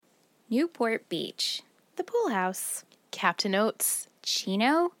Newport Beach. The Pool House. Captain Oates.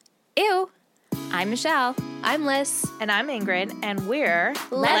 Chino. Ew. I'm Michelle. I'm Liz. And I'm Ingrid. And we're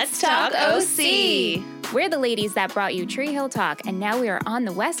Let's Talk OC. We're the ladies that brought you Tree Hill Talk, and now we are on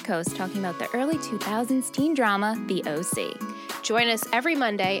the West Coast talking about the early 2000s teen drama, The OC. Join us every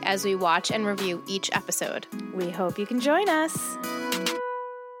Monday as we watch and review each episode. We hope you can join us.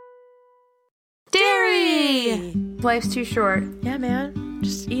 Dairy! Life's too short. Yeah, man.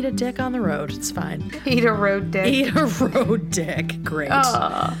 Just eat a dick on the road. It's fine. Eat a road dick. Eat a road dick. Great.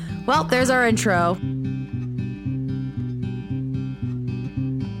 Oh. Well, there's our intro.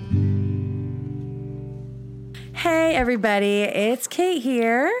 Hey, everybody. It's Kate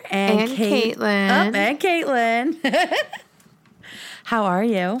here. And Caitlin. Oh, and Caitlin. How are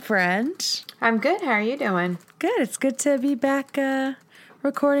you, friend? I'm good. How are you doing? Good. It's good to be back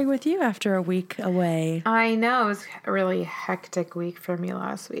recording with you after a week away. I know. It was a really hectic week for me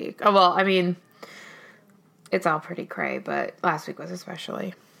last week. Oh, well, I mean, it's all pretty cray, but last week was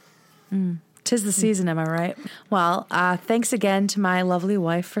especially. 'Tis the season, am I right? Well, thanks again to my lovely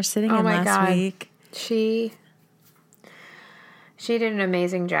wife for sitting in last week. She did an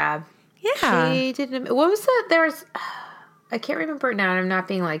amazing job. Yeah. She did. What was that? There was. I can't remember it now, and I'm not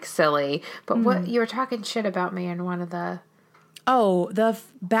being like silly, but what you were talking shit about me in one of the. Oh, the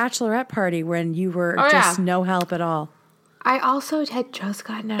bachelorette party when you were no help at all. I also had just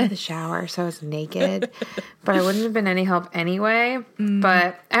gotten out of the shower, so I was naked, but I wouldn't have been any help anyway.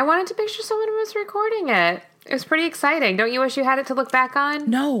 But I wanted to make sure someone was recording it. It was pretty exciting. Don't you wish you had it to look back on?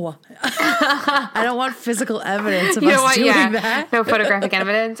 No. I don't want physical evidence of us doing that. No photographic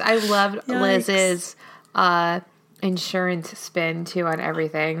evidence. I loved Yikes. Liz's insurance spin, too, on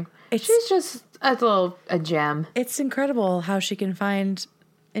everything. She's just a gem. It's incredible how she can find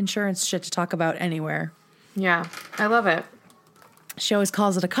insurance shit to talk about anywhere. Yeah, I love it. She always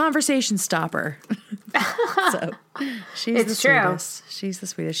calls it a conversation stopper. So she's the sweetest. She's the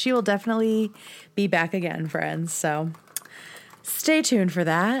sweetest. She will definitely be back again, friends. So stay tuned for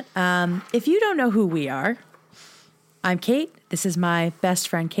that. If you don't know who we are, I'm Kate. This is my best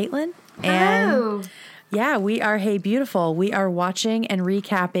friend, Caitlin. And yeah, we are Hey Beautiful. We are watching and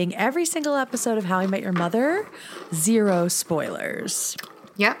recapping every single episode of How I Met Your Mother. Zero spoilers.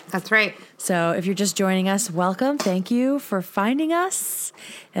 Yep, that's right. So if you're just joining us, welcome. Thank you for finding us.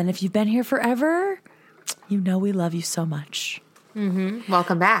 And if you've been here forever, you know we love you so much. Mm-hmm.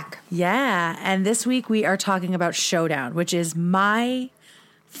 Welcome back. Yeah. And this week we are talking about Showdown, which is my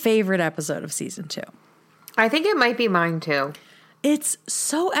favorite episode of season 2. I think it might be mine, too. It's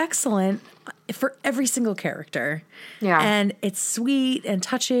so excellent for every single character. Yeah. And it's sweet and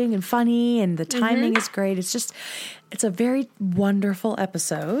touching and funny, and the timing is great. It's a very wonderful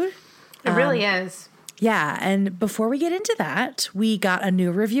episode. It really is. Yeah, and before we get into that, we got a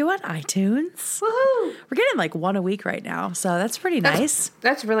new review on iTunes. Woohoo! We're getting like one a week right now, so that's pretty nice.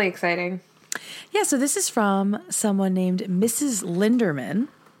 That's really exciting. Yeah, so this is from someone named Mrs. Linderman,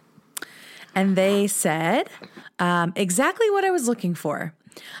 and they said, exactly what I was looking for.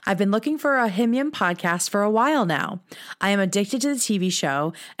 I've been looking for a Himium podcast for a while now. I am addicted to the TV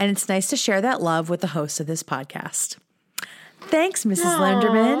show, and it's nice to share that love with the host of this podcast. Thanks, Mrs.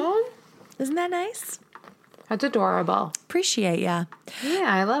 Linderman. Isn't that nice? That's adorable. Appreciate ya. Yeah,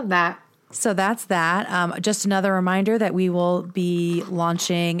 I love that. So that's that. Just another reminder that we will be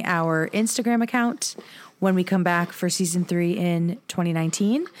launching our Instagram account when we come back for season 3 in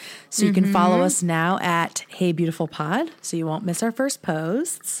 2019. So you can follow us now at Hey Beautiful Pod, so you won't miss our first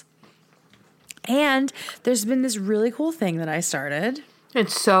posts. And there's been this really cool thing that I started.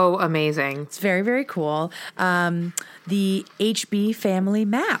 It's so amazing. It's very, very cool. The HB Family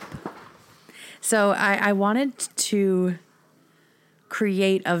Map. So I wanted to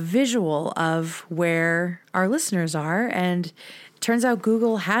create a visual of where our listeners are, and turns out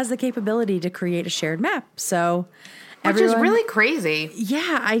Google has the capability to create a shared map. So Which is really crazy.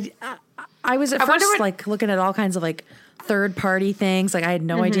 Yeah, I was at first like looking at all kinds of like third-party things. Like I had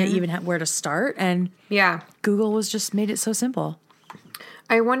no idea even where to start, and Google was just made it so simple.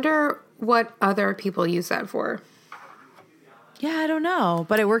 I wonder what other people use that for. Yeah, I don't know,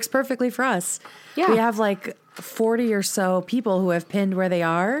 but it works perfectly for us. Yeah. We have like 40 or so people who have pinned where they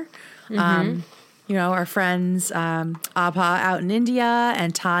are. You know, our friends, Abha out in India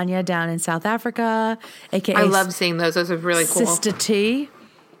and Tanya down in South Africa, aka I love seeing those. Those are really cool. Sister T.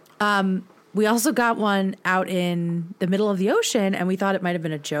 We also got one out in the middle of the ocean, and we thought it might have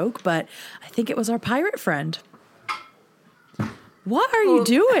been a joke, but I think it was our pirate friend. What are you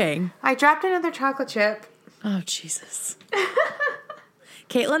doing? I dropped another chocolate chip. Oh, Jesus.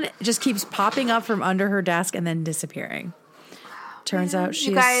 Caitlin just keeps popping up from under her desk and then disappearing. Turns out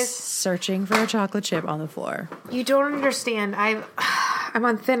she's searching for a chocolate chip on the floor. You don't understand. I'm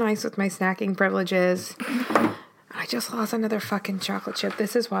on thin ice with my snacking privileges. I just lost another fucking chocolate chip.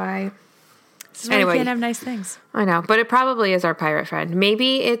 This is why. This is why you can't have nice things. I know, but it probably is our pirate friend.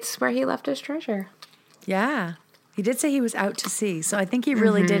 Maybe it's where he left his treasure. Yeah. He did say he was out to sea, so I think he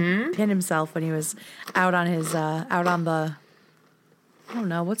really did pin himself when he was out on his, out on the, I don't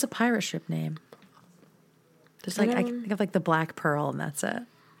know, what's a pirate ship name? Just like, I think of like the Black Pearl, and that's it.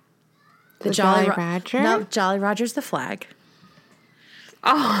 The Jolly Roger? No, Jolly Roger's the flag.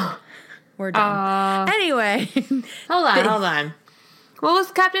 Oh. We're done. Anyway. Hold on. What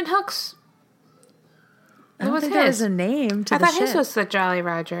was Captain Hook's? What was his? There was a name to the ship. I thought his was the Jolly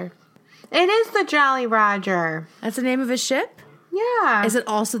Roger. It is the Jolly Roger. That's the name of his ship? Yeah. Is it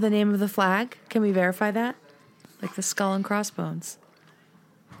also the name of the flag? Can we verify that? Like the skull and crossbones.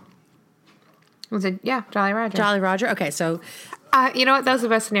 Was it? Yeah, Jolly Roger. Jolly Roger? Okay, so. You know what? That was the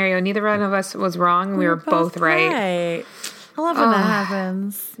best scenario. Neither one of us was wrong. We were both right. I love when that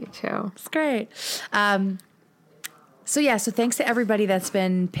happens. Me too. It's great. So thanks to everybody that's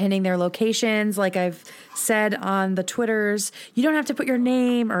been pinning their locations. Like I've said on the Twitters, you don't have to put your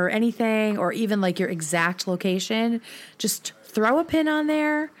name or anything or even like your exact location. Just throw a pin on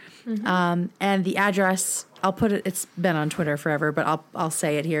there. And the address, I'll put it, it's been on Twitter forever, but I'll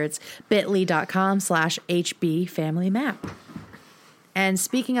say it here. It's bit.ly.com/HBFamilyMap. And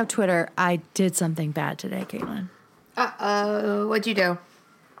speaking of Twitter, I did something bad today, Caitlin. Uh-oh. What'd you do?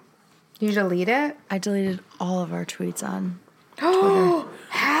 You delete it? I deleted all of our tweets on Twitter.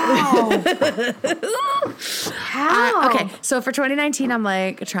 How? How? Okay, so for 2019, I'm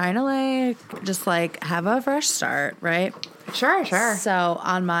like trying to like just like have a fresh start, right? Sure. So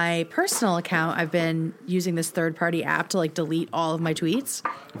on my personal account, I've been using this third-party app to like delete all of my tweets.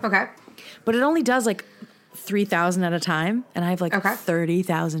 Okay. But it only does like 3,000 at a time, and I have like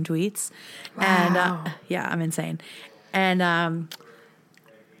 30,000 tweets. Wow. And I'm insane. And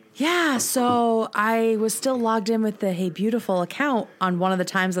so I was still logged in with the Hey Beautiful account on one of the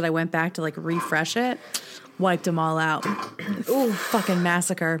times that I went back to like refresh it. Wiped them all out. Ooh, fucking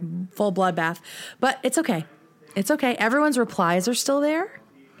massacre. Full bloodbath. But it's okay. It's okay. Everyone's replies are still there.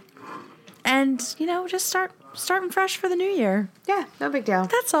 And, just starting fresh for the new year. Yeah, no big deal.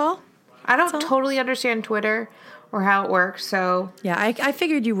 That's all. I don't totally understand Twitter or how it works, so... Yeah, I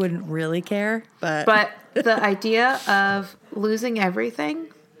figured you wouldn't really care, but... But the idea of losing everything...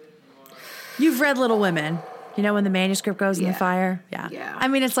 You've read Little Women. When the manuscript goes in the fire? Yeah. I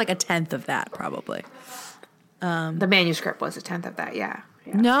mean, it's like a 10th of that, probably. The manuscript was a 10th of that, yeah.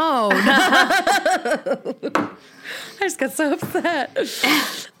 No. I just got so upset.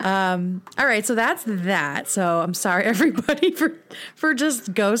 All right, so that's that. So I'm sorry, everybody, for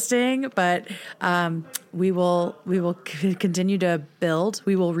just ghosting, but we will continue to build.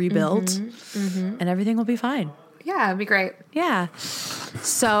 We will rebuild, and everything will be fine. Yeah, it'd be great. Yeah.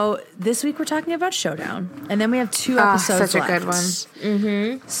 So this week we're talking about Showdown, and then we have 2 episodes such left. a good one.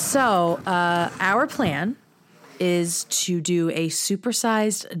 Mm-hmm. So our plan is to do a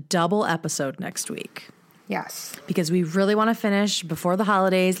supersized double episode next week. Yes. Because we really want to finish before the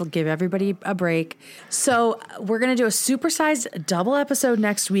holidays. We'll give everybody a break. So we're going to do a supersized double episode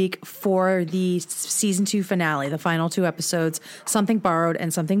next week for the season 2 finale, the final 2 episodes, Something Borrowed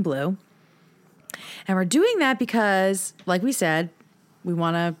and Something Blue. And we're doing that because, like we said, we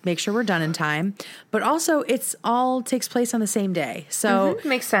want to make sure we're done in time. But also, it's all takes place on the same day. So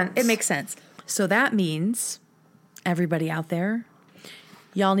makes sense. It makes sense. So that means... everybody out there,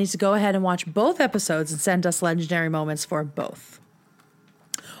 y'all need to go ahead and watch both episodes and send us legendary moments for both.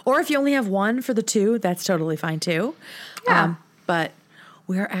 Or if you only have one for the 2, that's totally fine too. Yeah. But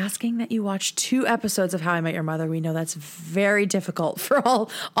we are asking that you watch 2 episodes of How I Met Your Mother. We know that's very difficult for all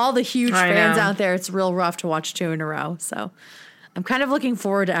the huge fans out there. It's real rough to watch 2 in a row. So I'm kind of looking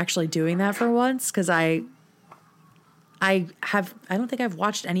forward to actually doing that for once, because I don't think I've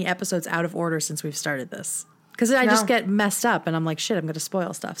watched any episodes out of order since we've started this. Because I just get messed up and I'm like, shit, I'm going to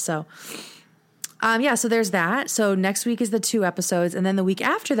spoil stuff. So, so there's that. So next week is the 2 episodes. And then the week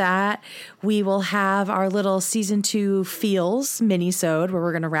after that, we will have our little season 2 feels mini-sode where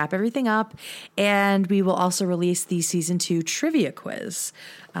we're going to wrap everything up. And we will also release the season 2 trivia quiz,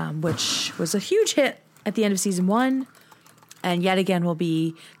 which was a huge hit at the end of season 1. And yet again, we'll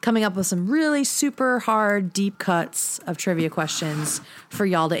be coming up with some really super hard, deep cuts of trivia questions for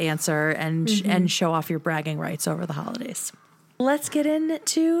y'all to answer and show off your bragging rights over the holidays. Let's get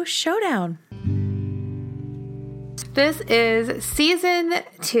into Showdown. This is season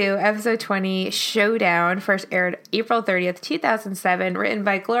 2, episode 20, Showdown. First aired April 30th, 2007. Written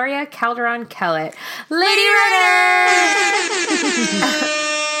by Gloria Calderon-Kellett. Lady Writer!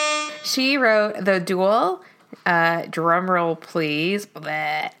 She wrote The Duel. Drum roll, please.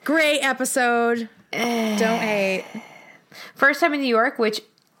 Bleh. Great episode. Don't hate. First Time in New York, which,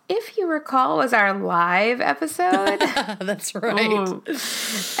 if you recall, was our live episode. That's right. Ooh.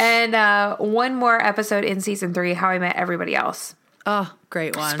 And one more episode in season 3, How I Met Everybody Else. Oh,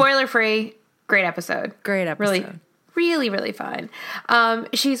 great one. Spoiler free. Great episode. Great episode. Really fun.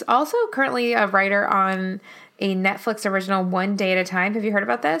 She's also currently a writer on a Netflix original, One Day at a Time. Have you heard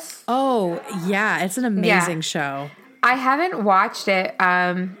about this? Oh, yeah. It's an amazing show. I haven't watched it,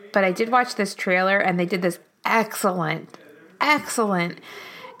 but I did watch this trailer, and they did this excellent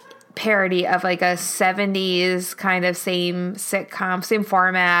parody of like a 70s kind of same sitcom, same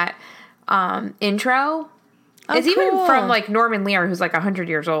format intro. It's cool. even from like Norman Lear, who's like 100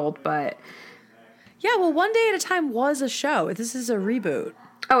 years old, but... Yeah, well, One Day at a Time was a show. This is a reboot.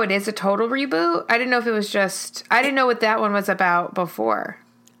 Oh, it is a total reboot? I didn't know if it was just... I didn't know what that one was about before.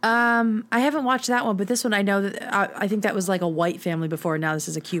 I haven't watched that one, but this one I know that I think that was like a white family before. Now this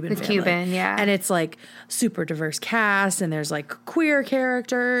is a Cuban family. Cuban, yeah. And it's like super diverse cast, and there's like queer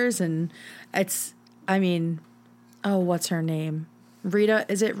characters, and it's, I mean, oh, what's her name? Rita,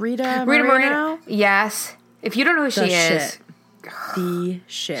 is it Rita Moreno? Yes. If you don't know who she is. The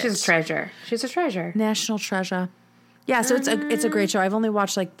shit. She's a treasure. She's a treasure. National treasure. Yeah, so it's a great show. I've only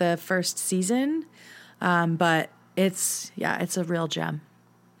watched like the first season, but it's a real gem.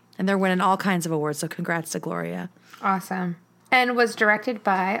 And they're winning all kinds of awards, so congrats to Gloria. Awesome. And was directed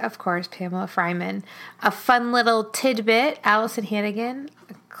by, of course, Pamela Fryman. A fun little tidbit, Allison Hannigan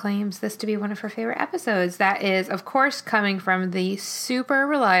claims this to be one of her favorite episodes. That is, of course, coming from the super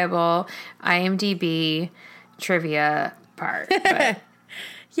reliable IMDb trivia part. But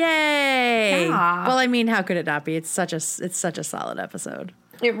Yay! Yeah. Well, I mean, how could it not be? It's such a solid episode.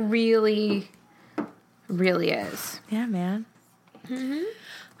 it really, really is. Yeah, man. Mm-hmm.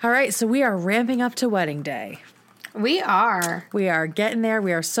 All right, so we are ramping up to wedding day. We are. We are getting there.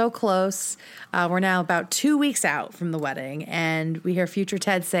 We are so close. We're now about 2 weeks out from the wedding, and we hear future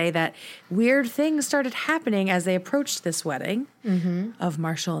Ted say that weird things started happening as they approached this wedding of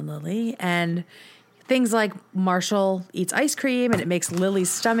Marshall and Lily, and things like Marshall eats ice cream and it makes Lily's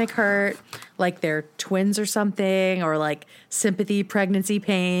stomach hurt, like they're twins or something, or like sympathy pregnancy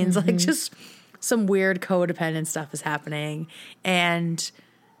pains, like just some weird codependent stuff is happening, and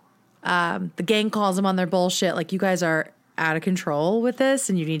the gang calls them on their bullshit, like, you guys are out of control with this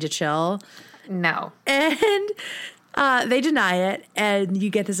and you need to chill. No. And they deny it, and you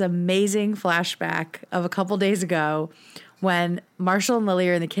get this amazing flashback of a couple days ago when Marshall and Lily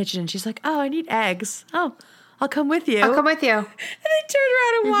are in the kitchen, and she's like, oh, I need eggs. Oh, I'll come with you. I'll come with you. And they turn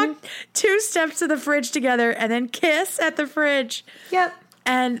around and walk 2 steps to the fridge together and then kiss at the fridge. Yep.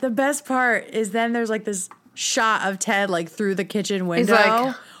 And the best part is then there's like this shot of Ted like through the kitchen window. He's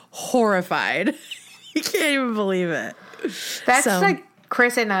like, horrified. You can't even believe it. That's like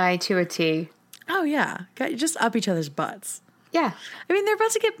Chris and I to a T. Oh, yeah. Got just up each other's butts. Yeah. I mean, they're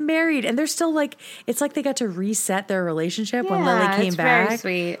about to get married, and they're still like, it's like they got to reset their relationship when Lily came back. Very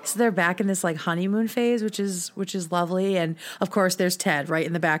sweet. So they're back in this like honeymoon phase, which is lovely. And of course, there's Ted right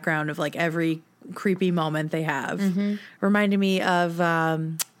in the background of like every creepy moment they have. Reminded me of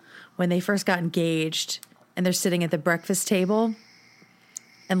when they first got engaged, and they're sitting at the breakfast table.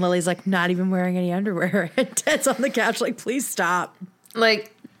 And Lily's like not even wearing any underwear. And Ted's on the couch like, please stop.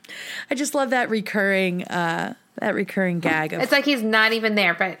 Like, I just love that recurring gag. It's like he's not even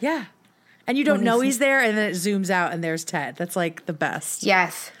there, but... Yeah. And you don't know he's there, and then it zooms out, and there's Ted. That's like the best.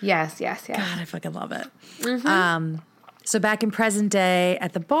 Yes. God, I fucking love it. So back in present day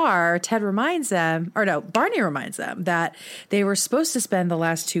at the bar, Barney reminds them that they were supposed to spend the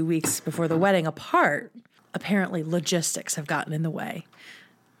last 2 weeks before the wedding apart. Apparently, logistics have gotten in the way.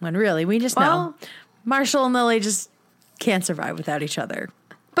 When really, we just know Marshall and Lily just can't survive without each other.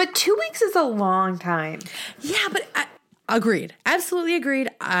 But 2 weeks is a long time. Yeah, but agreed. Absolutely agreed.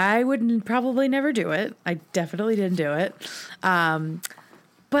 I would probably never do it. I definitely didn't do it.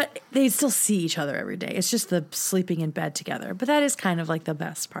 But they still see each other every day. It's just the sleeping in bed together. But that is kind of like the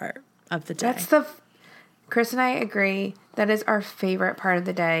best part of the day. Chris and I agree. That is our favorite part of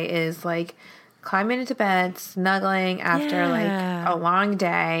the day, is like climbing into bed, snuggling after like a long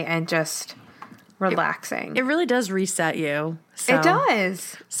day, and just relaxing. It really does reset you. So, it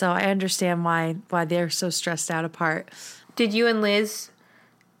does. So I understand why they're so stressed out apart. Did you and Liz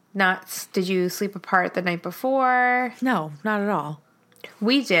did you sleep apart the night before? No, not at all.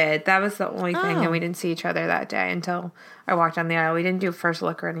 We did. That was the only thing, and we didn't see each other that day until I walked down the aisle. We didn't do a first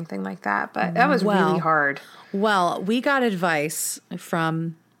look or anything like that, but that was really hard. Well, we got advice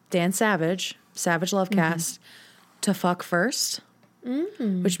from Dan Savage, Savage Lovecast, to fuck first,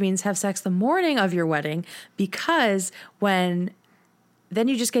 which means have sex the morning of your wedding, because then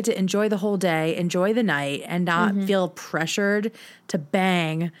you just get to enjoy the whole day, enjoy the night, and not feel pressured to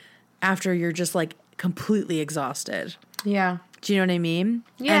bang after you're just like completely exhausted. Yeah. Do you know what I mean?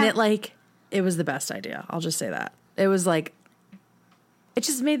 Yeah. And it was the best idea. I'll just say that. It was like, it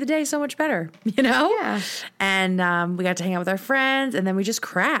just made the day so much better, you know? Yeah. And we got to hang out with our friends, and then we just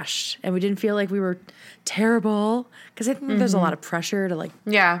crashed, and we didn't feel like we were terrible, because I think there's a lot of pressure to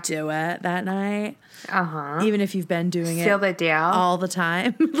do it that night. Even if you've been doing Seal the deal all the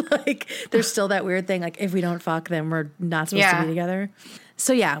time. Like, there's still that weird thing, like, if we don't fuck, then we're not supposed to be together.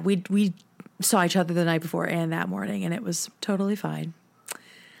 So yeah, we saw each other the night before and that morning, and it was totally fine.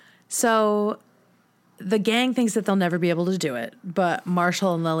 So the gang thinks that they'll never be able to do it, but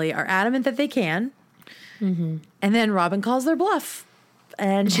Marshall and Lily are adamant that they can. And then Robin calls their bluff,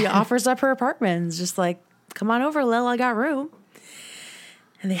 and she offers up her apartment. It's just like, come on over, Lil, I got room.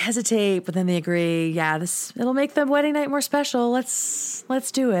 And they hesitate, but then they agree. Yeah, it'll make the wedding night more special. Let's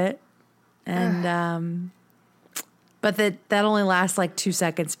do it. And but that only lasts like 2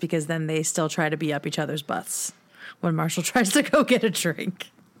 seconds, because then they still try to be up each other's butts when Marshall tries to go get a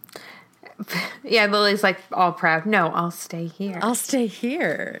drink. Yeah, Lily's like all proud. No, I'll stay here. I'll stay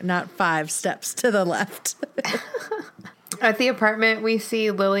here, not 5 steps to the left. At the apartment, we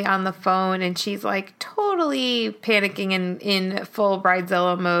see Lily on the phone, and she's like totally panicking in full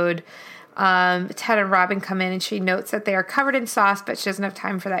Bridezilla mode. Ted and Robin come in, and she notes that they are covered in sauce, but she doesn't have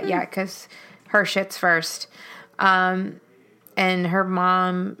time for that yet because her shit's first. And her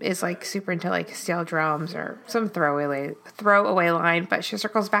mom is like super into like steel drums or some throwaway line, but she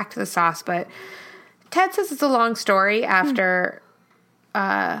circles back to the sauce. But Ted says it's a long story after,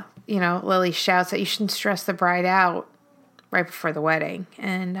 Lily shouts that you shouldn't stress the bride out right before the wedding.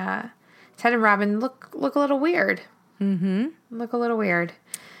 And Ted and Robin look a little weird. Look a little weird.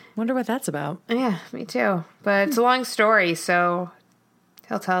 Wonder what that's about. Yeah, me too. But it's a long story, so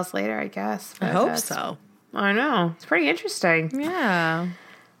he'll tell us later, I guess. I hope so. I know. It's pretty interesting. Yeah.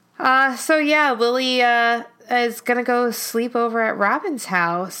 So yeah, Lily is going to go sleep over at Robin's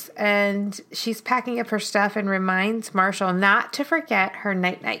house, and she's packing up her stuff and reminds Marshall not to forget her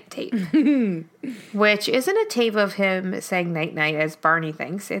night-night tape, which isn't a tape of him saying night-night as Barney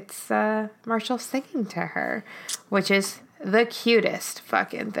thinks. It's Marshall singing to her, which is the cutest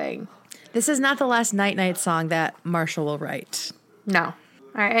fucking thing. This is not the last night-night song that Marshall will write. No.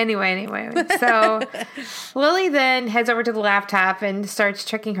 All right, anyway. So Lily then heads over to the laptop and starts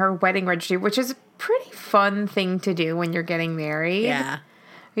checking her wedding registry, which is a pretty fun thing to do when you're getting married. Yeah.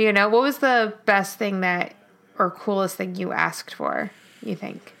 You know, what was the best thing or coolest thing you asked for, you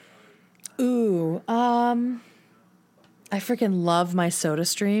think? Ooh, I freaking love my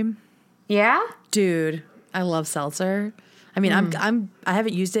SodaStream. Yeah? Dude, I love seltzer. I mean, I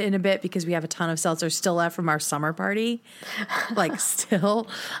haven't used it in a bit because we have a ton of seltzer still left from our summer party, like still.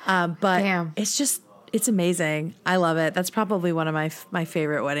 But Damn. It's amazing. I love it. That's probably one of my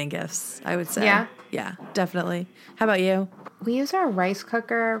favorite wedding gifts, I would say. Yeah? Yeah, definitely. How about you? We use our rice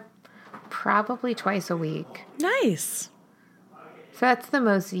cooker probably twice a week. Nice. So that's the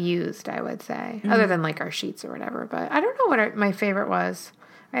most used, I would say, other than like our sheets or whatever. But I don't know what my favorite was.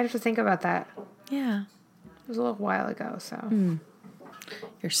 I'd have to think about that. Yeah. It was a little while ago, so.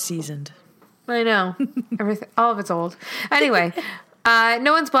 You're seasoned. I know. Everything, all of it's old. Anyway,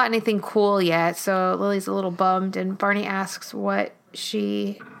 no one's bought anything cool yet, so Lily's a little bummed, and Barney asks what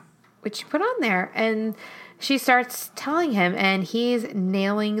she put on there, and she starts telling him, and he's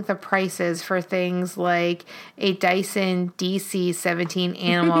nailing the prices for things like a Dyson DC-17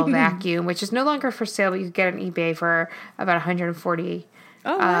 animal vacuum, which is no longer for sale, but you can get on eBay for about $140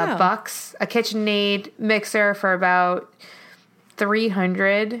 bucks. A KitchenAid mixer for about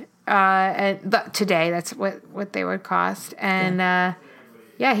 $300. And today, that's what they would cost. And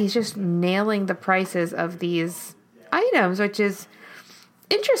he's just nailing the prices of these items, which is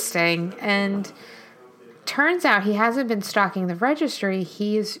interesting. And turns out he hasn't been stocking the registry.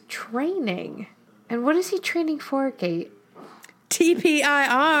 He is training. And what is he training for, Kate?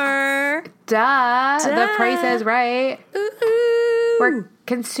 TPIR. Duh. The price is right. Ooh. Where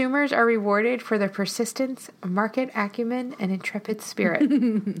consumers are rewarded for their persistence, market acumen, and intrepid spirit.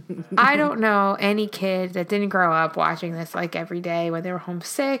 I don't know any kid that didn't grow up watching this like every day when they were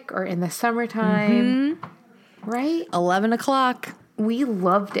homesick or in the summertime. Right? 11 o'clock. We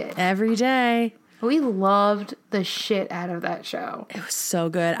loved it. Every day. We loved the shit out of that show. It was so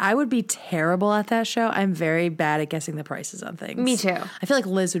good. I would be terrible at that show. I'm very bad at guessing the prices on things. Me too. I feel like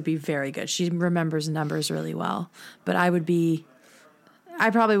Liz would be very good. She remembers numbers really well. But I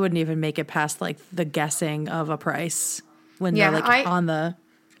probably wouldn't even make it past like the guessing of a price when they're like on the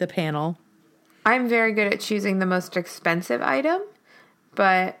panel. I'm very good at choosing the most expensive item,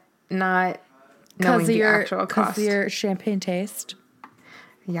 but not knowing the actual cost. Because of your champagne taste.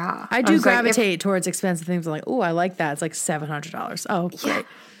 Yeah. I do gravitate towards expensive things. I'm like, oh, I like that. It's like $700. Oh, great. Yeah.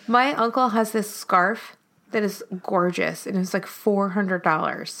 My uncle has this scarf that is gorgeous, and it's like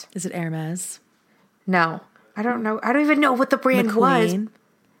 $400. Is it Hermes? No. I don't know. I don't even know what the brand was.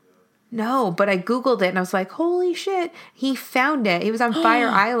 No, but I Googled it, and I was like, holy shit. He found it. He was on Fire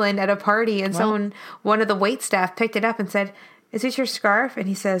Island at a party, and one of the waitstaff picked it up and said, is it your scarf? And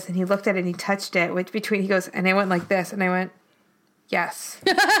he says, and he looked at it, and he touched it, he goes, and I went like this, and I went, yes.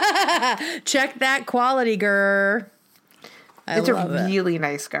 Check that quality, girl. It's a really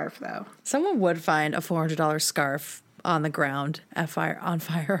nice scarf, though. Someone would find a $400 scarf on the ground on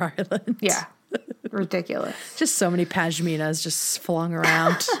Fire Island. Yeah. Ridiculous. Just so many pashminas just flung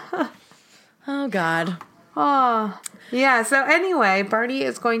around. Oh, God. Oh, yeah. So anyway, Barty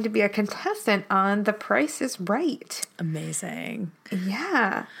is going to be a contestant on The Price is Right. Amazing.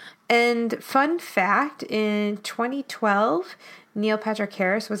 Yeah. And fun fact, in 2012... Neil Patrick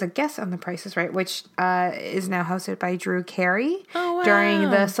Harris was a guest on The Price is Right, which is now hosted by Drew Carey during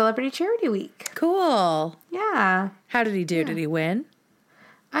the Celebrity Charity Week. Cool. Yeah. How did he do? Yeah. Did he win?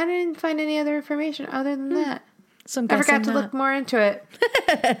 I didn't find any other information other than that. So I forgot to look more into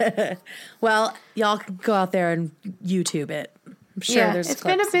it. Well, y'all can go out there and YouTube it. I'm sure there's it's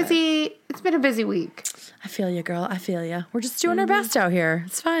been a busy week. I feel you, girl. I feel you. We're just doing our best out here.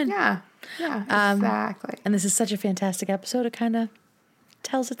 It's fine. Yeah. Yeah, exactly. And this is such a fantastic episode. It kind of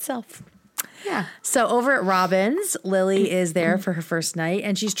tells itself. Yeah. So over at Robin's, Lily is there for her first night,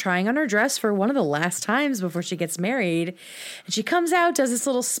 and she's trying on her dress for one of the last times before she gets married. And she comes out, does this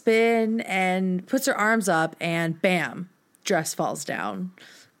little spin, and puts her arms up, and bam, dress falls down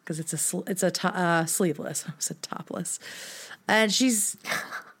because it's a sleeveless. I said topless, and she's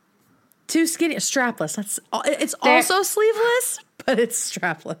too skinny, strapless. It's also sleeveless, but it's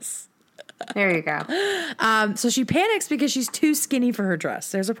strapless. There you go. So she panics because she's too skinny for her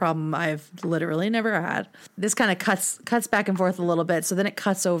dress. There's a problem I've literally never had. This kind of cuts back and forth a little bit. So then it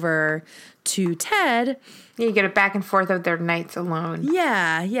cuts over to Ted. You get it back and forth of their nights alone.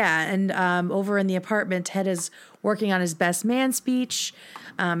 Yeah. And over in the apartment, Ted is working on his best man speech.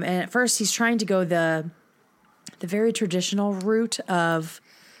 And at first he's trying to go the very traditional route of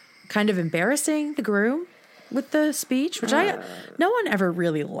kind of embarrassing the groom with the speech, which no one ever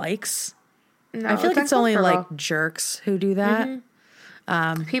really likes. No, I feel like it's only like jerks who do that.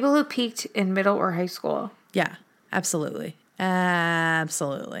 Mm-hmm. People who peaked in middle or high school. Yeah, absolutely. Oh,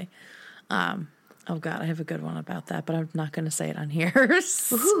 God, I have a good one about that, but I'm not going to say it on here.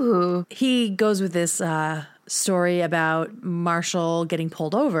 Ooh. He goes with this story about Marshall getting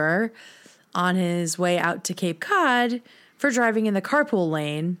pulled over on his way out to Cape Cod for driving in the carpool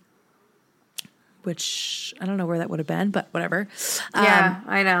lane, which I don't know where that would have been, but whatever. Yeah,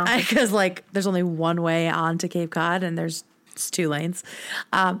 I know. Because, there's only one way on to Cape Cod, and it's 2 lanes.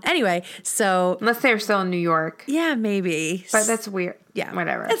 Anyway, so... Unless they're still in New York. Yeah, maybe. But that's weird. Yeah.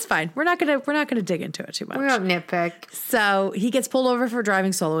 Whatever. It's fine. We're not gonna dig into it too much. We don't nitpick. So he gets pulled over for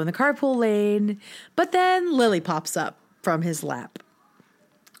driving solo in the carpool lane, but then Lily pops up from his lap.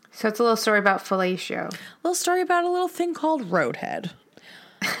 So it's a little story about fellatio. A little story about a little thing called roadhead.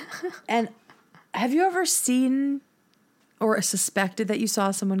 And... have you ever seen or suspected that you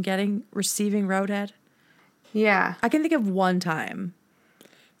saw someone receiving roadhead? Yeah. I can think of one time.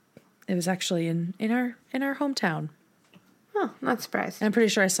 It was actually in our hometown. Oh, not surprised. And I'm pretty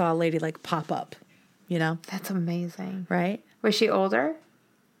sure I saw a lady pop up, That's amazing. Right? Was she older?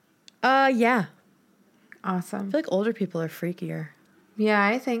 Yeah. Awesome. I feel like older people are freakier. Yeah,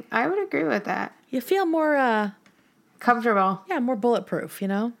 I think I would agree with that. You feel more comfortable. Yeah, more bulletproof,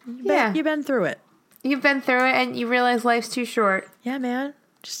 You've been through it. You've been through it and you realize life's too short. Yeah, man.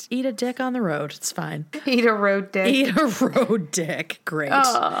 Just eat a dick on the road. It's fine. Eat a road dick. Eat a road dick. Great.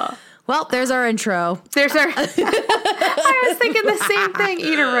 Well, there's our intro. I was thinking the same thing.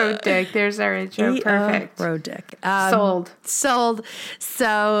 Eat a road dick. There's our intro. Eat perfect. A road dick. Sold.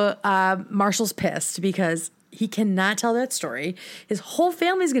 So Marshall's pissed because he cannot tell that story. His whole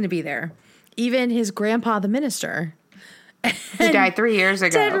family's going to be there. Even his grandpa, the minister. Who died 3 years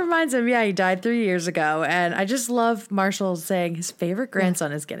ago. Ted reminds him, he died 3 years ago. And I just love Marshall saying his favorite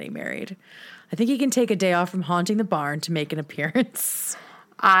grandson is getting married. I think he can take a day off from haunting the barn to make an appearance.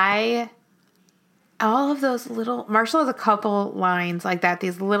 I all of those little, Marshall has a couple lines like that,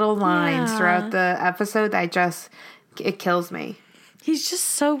 these little lines throughout the episode that it kills me. He's just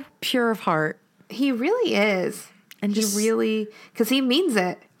so pure of heart. He really is. And he really, because he means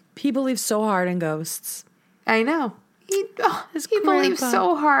it. He believes so hard in ghosts. I know. He believes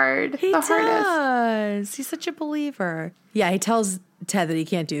so hard. He does. He's such a believer. Yeah, he tells Ted that he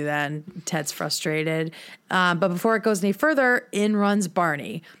can't do that, and Ted's frustrated. But before it goes any further, in runs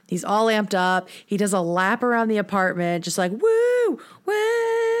Barney. He's all amped up. He does a lap around the apartment, just like, woo,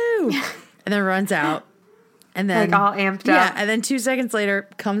 woo, and then runs out. And then, like all amped up. Yeah, and then 2 seconds later,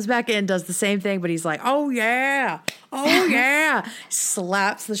 comes back in, does the same thing, but he's like, oh, yeah,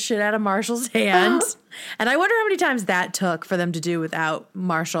 slaps the shit out of Marshall's hand. And I wonder how many times that took for them to do without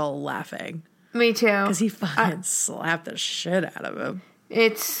Marshall laughing. Me too. Because he fucking slapped the shit out of him.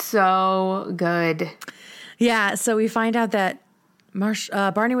 It's so good. Yeah, so we find out that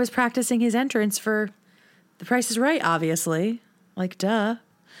Barney was practicing his entrance for The Price is Right, obviously. Like, duh.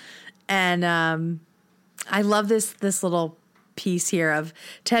 And I love this little piece here of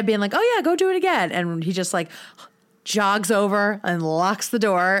Ted being like, oh, yeah, go do it again. And he just like jogs over and locks the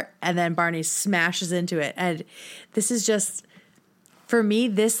door, and then Barney smashes into it. And this is just, for me,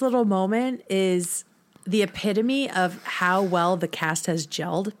 this little moment is the epitome of how well the cast has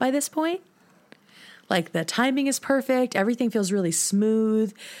gelled by this point. Like, the timing is perfect. Everything feels really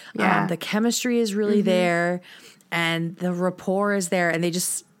smooth. Yeah. The chemistry is really there, and the rapport is there. And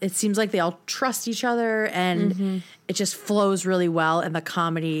it seems like they all trust each other, and it just flows really well, and the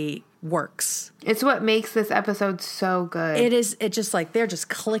comedy works. It's what makes this episode so good. It is. It just like they're just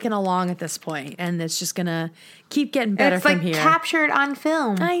clicking along at this point, and it's just gonna keep getting better from here. It's like captured on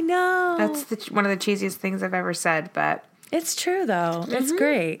film. I know. That's one of the cheesiest things I've ever said, but it's true though. It's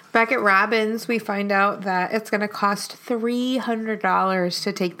great. Back at Robin's, we find out that it's going to cost $300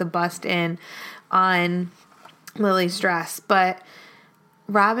 to take the bust in on Lily's dress, but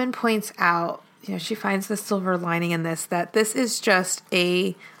Robin points out, she finds the silver lining in this, that this is just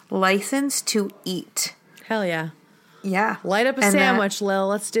a license to eat. Hell yeah. Yeah. Light up a sandwich, Lil.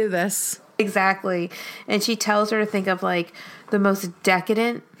 Let's do this. Exactly. And she tells her to think of like the most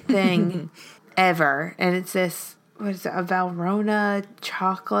decadent thing ever. And it's this, what is it, a Valrhona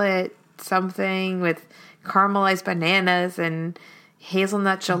chocolate something with caramelized bananas and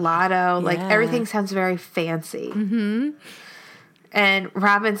hazelnut gelato. Like everything sounds very fancy. And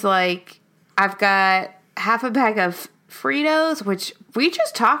Robin's like, I've got half a bag of Fritos, which we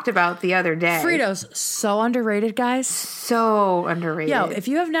just talked about the other day. Fritos, so underrated, guys. So underrated. Yo, if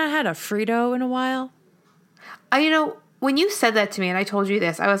you have not had a Frito in a while. When you said that to me and I told you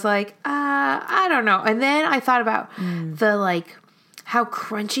this, I was like, I don't know. And then I thought about the like how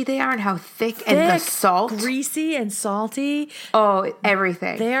crunchy they are and how thick and the salt. Greasy and salty. Oh,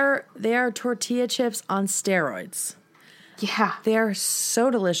 everything. They are tortilla chips on steroids. Yeah. They are so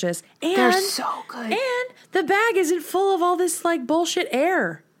delicious. And they're so good. And the bag isn't full of all this like bullshit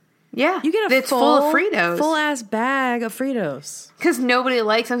air. Yeah. You get it's full of Fritos. Full ass bag of Fritos. Because nobody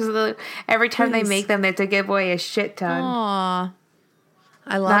likes them. So every time they make them, they have to give away a shit ton. Aw.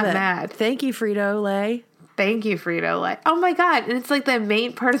 I love it. Not mad. Thank you, Frito-Lay. Thank you, Frito-Lay. Oh my God. And it's like the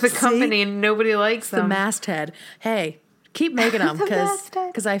main part of the company and nobody likes them. The masthead. Hey. Keep making them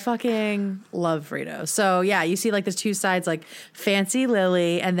because I fucking love Fritos. So yeah, you see like the two sides, like fancy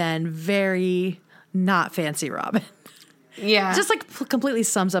Lily and then very not fancy Robin. Yeah. Just like completely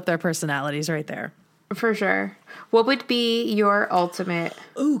sums up their personalities right there. For sure. What would be your ultimate?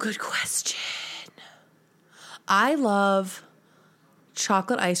 Ooh, good question. I love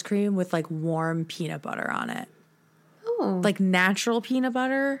chocolate ice cream with like warm peanut butter on it. Ooh. Like natural peanut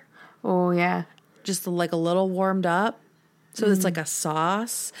butter. Oh, yeah. Just like a little warmed up. So it's like a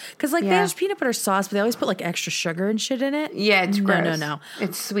sauce. Because like there's peanut butter sauce, but they always put like extra sugar and shit in it. Yeah, it's gross. No.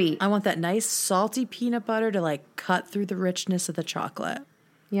 It's sweet. I want that nice salty peanut butter to like cut through the richness of the chocolate.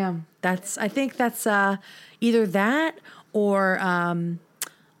 Yeah. I think that's either that or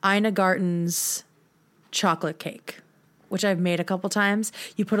Ina Garten's chocolate cake, which I've made a couple times.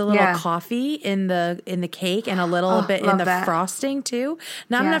 You put a little coffee in the cake and a little bit in the frosting too.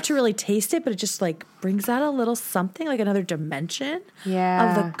 Not enough to really taste it, but it just like brings out a little something, like another dimension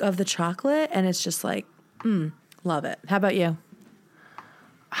of the chocolate, and it's just like, love it. How about you?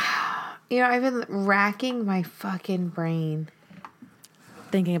 I've been racking my fucking brain.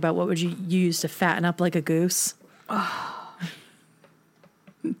 Thinking about what would you use to fatten up like a goose?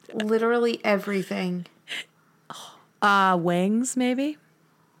 Literally everything. Wings, maybe?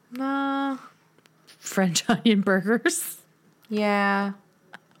 No. French onion burgers? Yeah.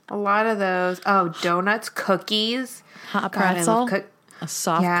 A lot of those. Oh, donuts, cookies. Hot pretzel? A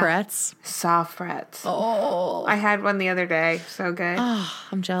soft pretz. Soft pretz. Oh. I had one the other day. So good. Oh,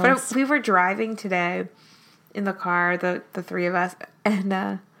 I'm jealous. But we were driving today in the car, the three of us, and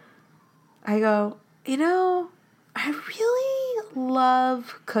I go, I really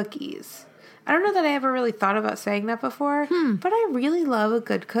love cookies. I don't know that I ever really thought about saying that before, but I really love a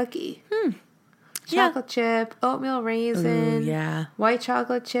good cookie. Chocolate chip, oatmeal raisin, white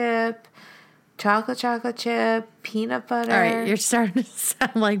chocolate chip, chocolate chip, peanut butter. All right, you're starting to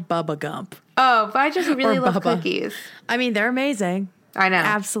sound like Bubba Gump. Oh, but I just really love Bubba. cookies. I mean, they're amazing. I know.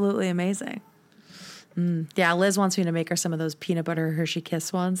 Absolutely amazing. Yeah, Liz wants me to make her some of those peanut butter Hershey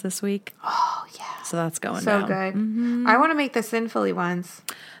Kiss ones this week. Oh, yeah. So that's going So down. good. Mm-hmm. I want to make the Sinfully ones.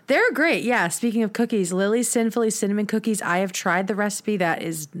 They're great. Yeah. Speaking of cookies, Lily's Sinfully Cinnamon Cookies. I have tried the recipe that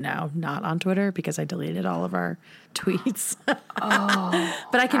is now not on Twitter because I deleted all of our tweets. But I'll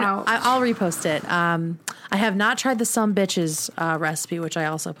repost it. I have not tried the Some Bitches recipe, which I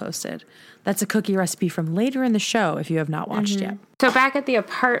also posted. That's a cookie recipe from later in the show if you have not watched yet. So back at the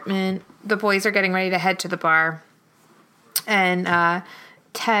apartment, the boys are getting ready to head to the bar. And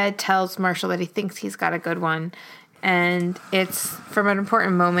Ted tells Marshall that he thinks he's got a good one. And it's from an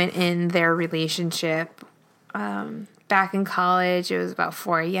important moment in their relationship. Back in college, it was about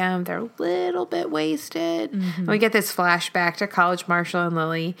 4 a.m. They're a little bit wasted. And we get this flashback to college Marshall and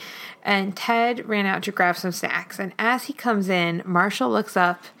Lily. And Ted ran out to grab some snacks. And as he comes in, Marshall looks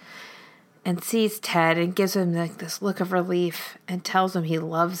up and sees Ted and gives him like this look of relief and tells him he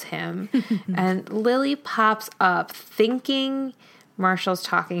loves him. And Lily pops up thinking Marshall's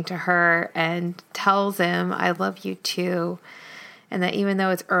talking to her and tells him, I love you too. And that even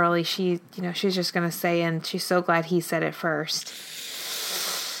though it's early, she's just going to say, and she's so glad he said it first.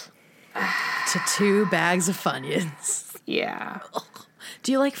 To 2 bags of Funyuns. Yeah.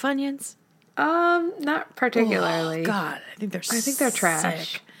 Do you like Funyuns? Not particularly. Oh, God, I think they're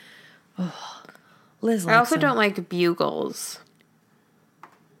trash. Sick. Oh, Liz likes I also them. don't like bugles.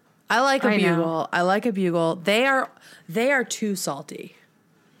 I like a bugle. I like a bugle. They are too salty.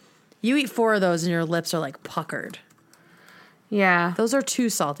 You eat 4 of those and your lips are like puckered. Yeah. Those are too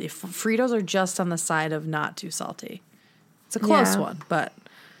salty. Fritos are just on the side of not too salty. It's a close one, but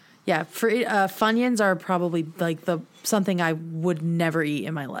yeah, Funyuns are probably like something I would never eat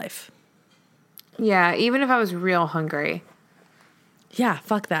in my life. Yeah, even if I was real hungry. Yeah,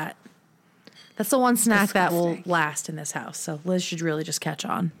 fuck that. That's the one snack that will Disgusting. last in this house. So Liz should really just catch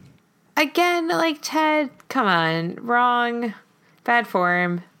on. Again, like Ted, come on, wrong, bad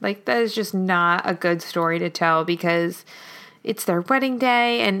form. Like that is just not a good story to tell because it's their wedding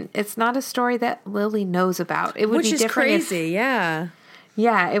day and it's not a story that Lily knows about. It would Which be is different crazy, yeah.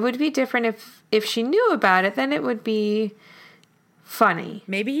 Yeah, it would be different if she knew about it, then it would be funny.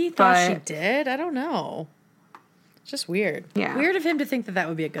 Maybe he thought she did. I don't know. It's just weird. Yeah. Weird of him to think that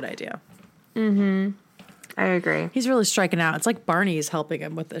would be a good idea. Mm-hmm. I agree. He's really striking out. It's like Barney's helping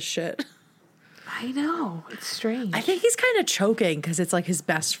him with this shit. I know. It's strange. I think he's kind of choking because it's like his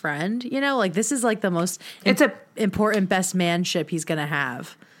best friend. Like this is like the most important best manship he's going to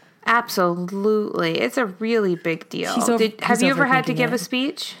have. Absolutely. It's a really big deal. Have you ever had to give a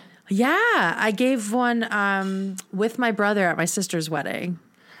speech? Yeah. I gave one with my brother at my sister's wedding.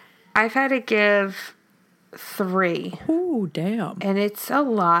 I've had to give 3. Ooh, damn. And it's a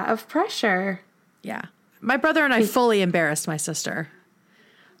lot of pressure. Yeah. My brother and I fully embarrassed my sister.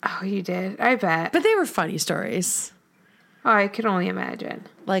 Oh, you did? I bet. But they were funny stories. Oh, I can only imagine.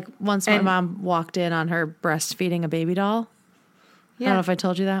 Like once my mom walked in on her breastfeeding a baby doll. Yeah. I don't know if I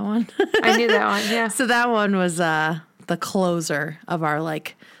told you that one. I knew that one, yeah. So that one was the closer of our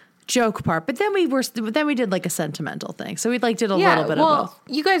like joke part. But then we did like a sentimental thing. So we did a little bit of both.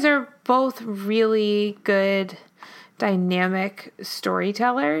 You guys are both really good dynamic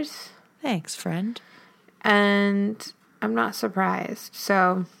storytellers. Thanks, friend. And I'm not surprised.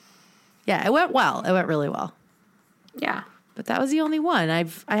 So yeah, it went well. It went really well. Yeah. But that was the only one. I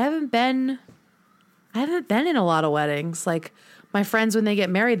haven't been in a lot of weddings. Like my friends, when they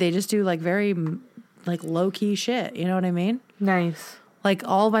get married, they just do like very like low key shit. You know what I mean? Nice. Like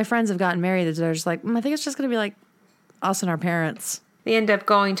all of my friends have gotten married. They're just like, I think it's just going to be like us and our parents. They end up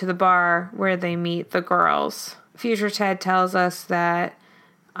going to the bar where they meet the girls. Future Ted tells us that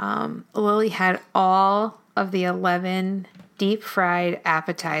Lily had all of the 11 deep fried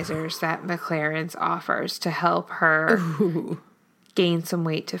appetizers that McLaren's offers to help her gain some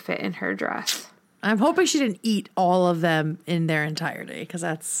weight to fit in her dress. I'm hoping she didn't eat all of them in their entirety because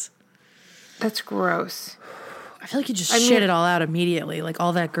that's gross. I feel like you just shit it all out immediately, like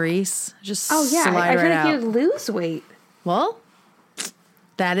all that grease just I slide feel right like out. you'd lose weight. Well,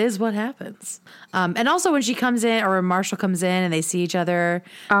 That is what happens. And also when she comes in, or when Marshall comes in and they see each other,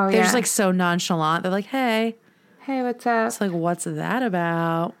 they're just like so nonchalant. They're like, hey, what's up? It's like, what's that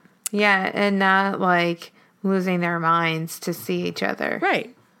about? Yeah, and not like losing their minds to see each other.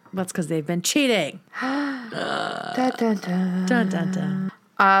 Right. That's because they've been cheating. Dun, dun, dun. Dun, dun, dun.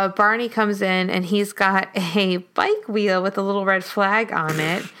 Barney comes in and he's got a bike wheel with a little red flag on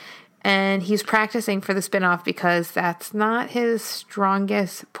it. And he's practicing for the spinoff because that's not his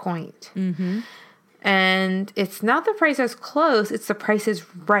strongest point. Mm-hmm. And it's not the Price is Close, it's the Price is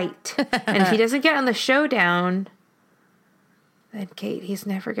Right. And if he doesn't get on the showdown, then Kate, he's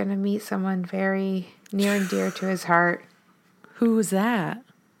never going to meet someone very near and dear to his heart. Who was that?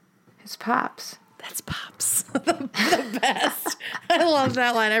 His pops. That's Pops. the best. I love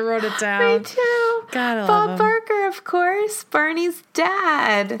that line. I wrote it down. Me too. God, I love Bob him. Barker, of course. Barney's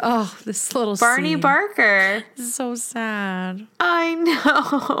dad. Oh, this little Barney scene. Barker. So sad. I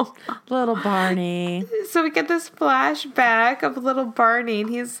know. Little Barney. So we get this flashback of little Barney,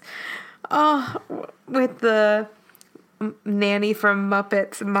 and he's with the nanny from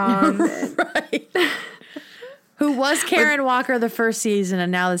Muppets mom. Right. Who was Karen Walker the first season,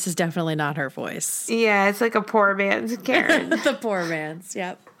 and now this is definitely not her voice. Yeah, it's like a poor man's Karen. The poor man's,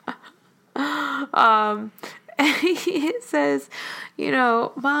 yep. And he says,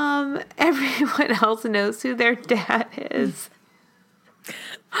 Mom, everyone else knows who their dad is.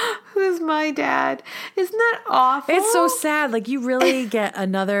 Who's my dad? Isn't that awful? It's so sad. Like, you really get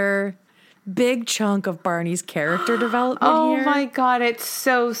another big chunk of Barney's character development here. Oh my God, it's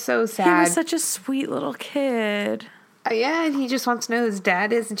so sad. He was such a sweet little kid. Yeah, and he just wants to know who his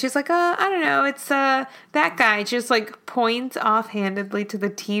dad is. And she's like, I don't know. It's that guy. Just like points offhandedly to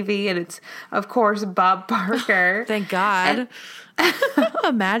the TV. And it's, of course, Bob Barker. Thank God.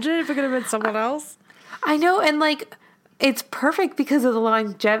 Imagine if it could have been someone else. I know. And like, it's perfect because of the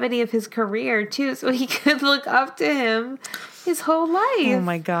longevity of his career, too. So he could look up to him his whole life. Oh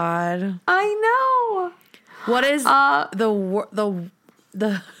my God. I know. What is the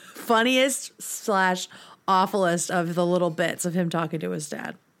funniest / awfulest of the little bits of him talking to his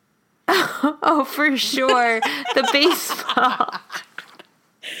dad? Oh, for sure. The baseball.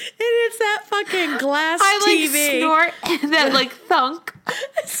 And it's that fucking glass TV. Snort and that thunk.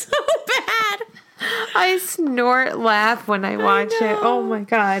 It's so bad. I snort laugh when I watch it. Oh my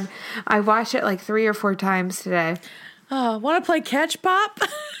God. I watched it 3 or 4 times today. Oh, want to play catch pop?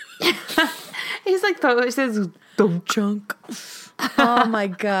 He's it says don't chunk. Oh my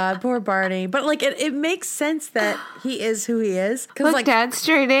God, poor Barney. But it makes sense that he is who he is. Look, Dad,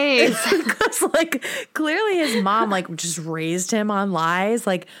 straight A's. Because clearly his mom just raised him on lies.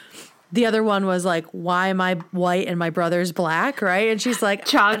 The other one was why am I white and my brother's black, right? And she's like,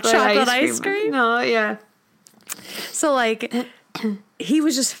 chocolate ice cream. No, yeah. So he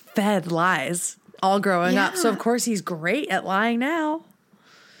was just fed lies all growing up. So of course he's great at lying now.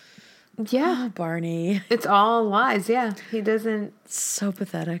 Yeah. Oh, Barney. It's all lies, yeah. He doesn't... So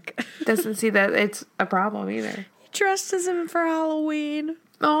pathetic. Doesn't see that it's a problem either. He dressed as him for Halloween.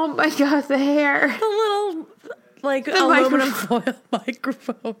 Oh my God, the hair. The little, aluminum foil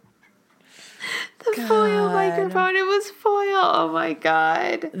microphone. The foil microphone. It was foil. Oh my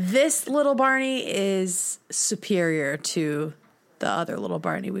God. This little Barney is superior to the other little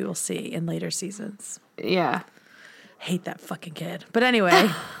Barney we will see in later seasons. Yeah. Hate that fucking kid. But anyway,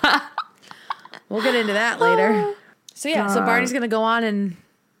 we'll get into that later. So yeah, so Barney's going to go on and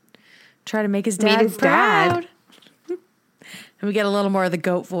try to make his dad proud. And we get a little more of the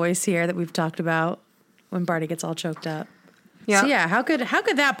goat voice here that we've talked about when Barney gets all choked up. Yeah. So yeah, how could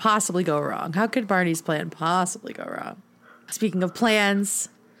that possibly go wrong? How could Barney's plan possibly go wrong? Speaking of plans,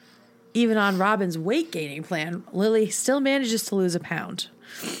 even on Robin's weight gaining plan, Lily still manages to lose a pound.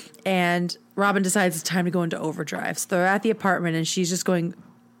 And Robin decides it's time to go into overdrive. So they're at the apartment and she's just going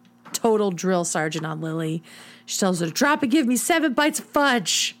total drill sergeant on Lily. She tells her to drop and give me 7 bites of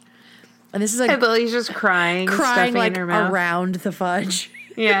fudge. And this is and Lily's just crying in her mouth. Around the fudge.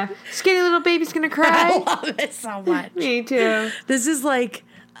 Yeah. Skinny little baby's gonna cry. I love it so much. Me too. This is like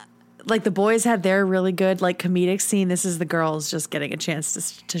the boys had their really good comedic scene. This is the girls just getting a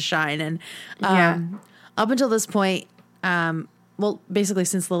chance to shine. And up until this point, well, basically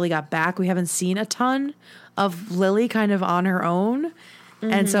since Lily got back, we haven't seen a ton of Lily kind of on her own.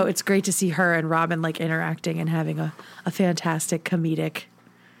 Mm-hmm. And so it's great to see her and Robin interacting and having a fantastic comedic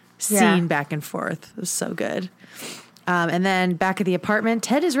scene back and forth. It was so good. And then back at the apartment,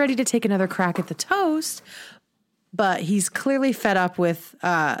 Ted is ready to take another crack at the toast, but he's clearly fed up with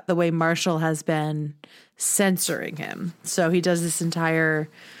the way Marshall has been censoring him. So he does this entire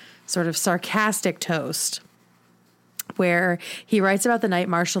sort of sarcastic toast where he writes about the night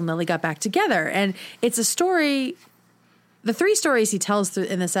Marshall and Lily got back together. And it's a story. The 3 stories he tells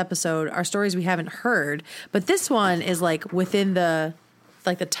in this episode are stories we haven't heard, but this one is like within the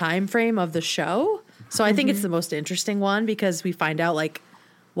time frame of the show. So I think it's the most interesting one because we find out like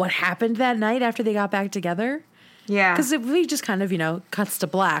what happened that night after they got back together. Yeah. Because we just kind of, cuts to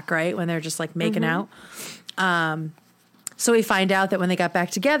black, right? When they're just like making out. So we find out that when they got back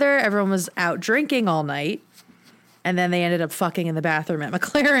together, everyone was out drinking all night. And then they ended up fucking in the bathroom at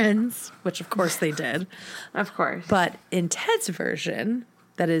McLaren's, which of course they did. Of course. But in Ted's version,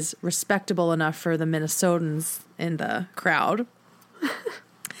 that is respectable enough for the Minnesotans in the crowd.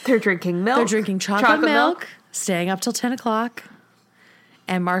 They're drinking milk. They're drinking chocolate milk, staying up till 10 o'clock.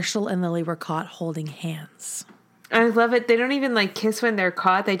 And Marshall and Lily were caught holding hands. I love it. They don't even like kiss when they're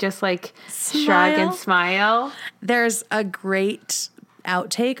caught. They just like shrug and smile. There's a great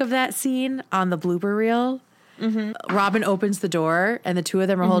outtake of that scene on the blooper reel. Robin opens the door and the 2 of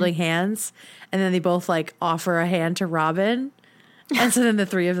them are holding hands, and then they both like offer a hand to Robin, and so then the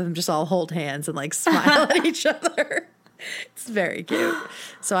 3 of them just all hold hands and like smile at each other. It's very cute.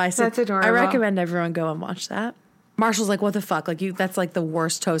 So I said, that's adorable. I recommend everyone go and watch that. Marshall's like, what the fuck? Like, that's like the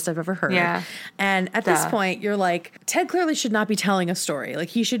worst toast I've ever heard. Yeah. And at this point, you're like, Ted clearly should not be telling a story. Like,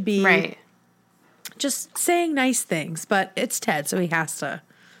 he should be just saying nice things. But it's Ted, so he has to.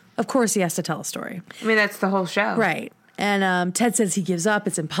 Of course, he has to tell a story. I mean, that's the whole show. Right. And Ted says he gives up.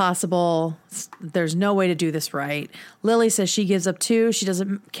 It's impossible. There's no way to do this right. Lily says she gives up too. She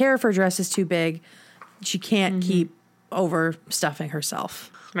doesn't care if her dress is too big. She can't keep overstuffing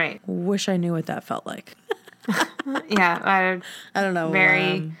herself. Right. Wish I knew what that felt like. Yeah. I don't know.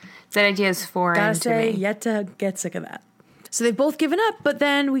 That idea is foreign gotta to say, me. yet to get sick of that. So they've both given up, but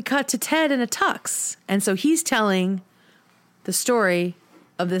then we cut to Ted in a tux. And so he's telling the story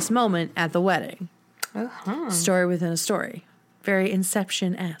of this moment at the wedding. Story within a story. Very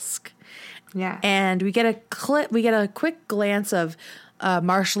Inception-esque. Yeah. And we get a quick glance of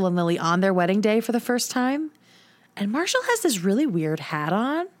Marshall and Lily on their wedding day for the first time. And Marshall has this really weird hat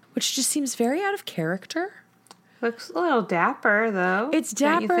on, which just seems very out of character. Looks a little dapper, though. It's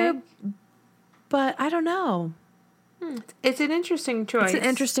dapper, but I don't know. It's an interesting choice. It's an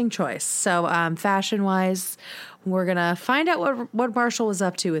interesting choice. So fashion-wise, we're going to find out what Marshall was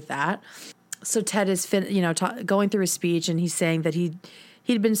up to with that. So Ted is going through his speech, and he's saying that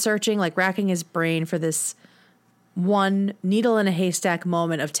he'd been searching, like racking his brain for this one needle in a haystack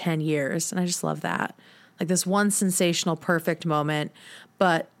moment of 10 years. And I just love that. Like this one sensational, perfect moment.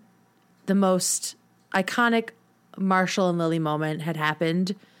 But the most iconic Marshall and Lily moment had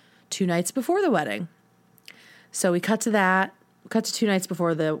happened 2 nights before the wedding. So we cut to that. Cut to 2 nights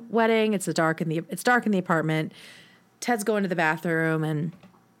before the wedding. It's dark in the apartment. Ted's going to the bathroom, and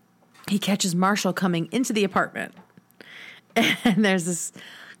he catches Marshall coming into the apartment. And there's this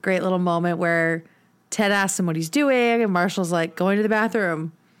great little moment where Ted asks him what he's doing, and Marshall's like, going to the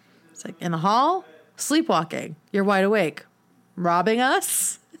bathroom. It's like, in the hall? Sleepwalking. You're wide awake. Robbing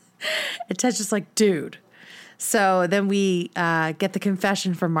us? And Ted's just like, dude. So then we get the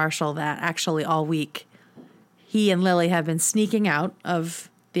confession from Marshall that actually all week he and Lily have been sneaking out of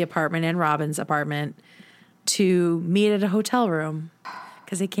the apartment and Robin's apartment to meet at a hotel room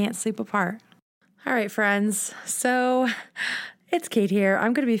because they can't sleep apart. All right, friends. So it's Kate here.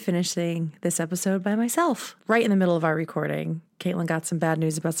 I'm going to be finishing this episode by myself right in the middle of our recording. Caitlin got some bad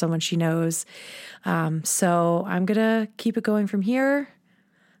news about someone she knows. So I'm going to keep it going from here.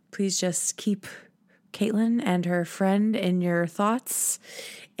 Please just keep Caitlin and her friend in your thoughts.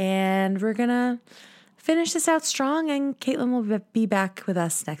 And we're going to finish this out strong, and Caitlin will be back with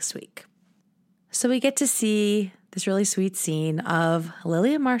us next week. So we get to see this really sweet scene of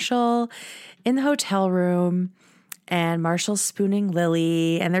Lily and Marshall in the hotel room, and Marshall's spooning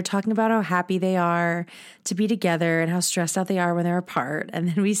Lily, and they're talking about how happy they are to be together and how stressed out they are when they're apart. And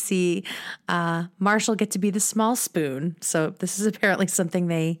then we see Marshall get to be the small spoon. So this is apparently something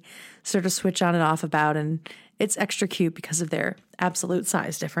they sort of switch on and off about, and it's extra cute because of their absolute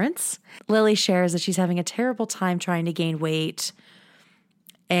size difference. Lily shares that she's having a terrible time trying to gain weight,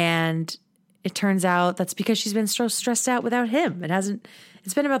 and it turns out that's because she's been so stressed out without him.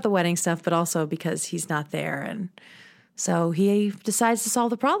 It's been about the wedding stuff, but also because he's not there. And so he decides to solve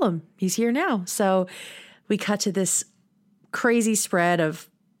the problem. He's here now. So we cut to this crazy spread of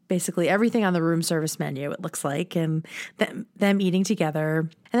basically everything on the room service menu, it looks like, and them eating together.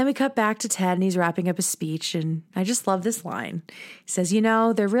 And then we cut back to Ted, and he's wrapping up his speech, and I just love this line. He says,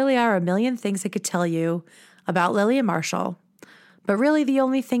 there really are a million things I could tell you about Lily and Marshall, but really the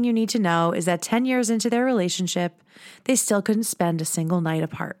only thing you need to know is that 10 years into their relationship, they still couldn't spend a single night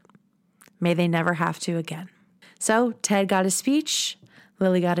apart. May they never have to again. So Ted got his speech,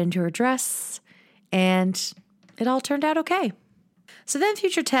 Lily got into her dress, and it all turned out okay. So then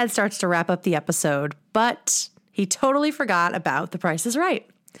future Ted starts to wrap up the episode, but he totally forgot about The Price is Right.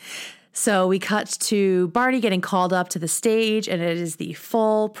 So we cut to Barney getting called up to the stage, and it is the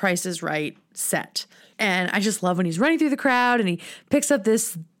full Price is Right set. And I just love when he's running through the crowd and he picks up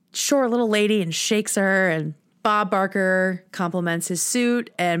this short little lady and shakes her, and Bob Barker compliments his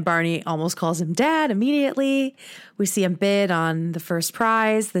suit, and Barney almost calls him dad immediately. We see him bid on the first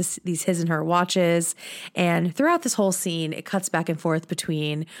prize, these his and her watches. And throughout this whole scene, it cuts back and forth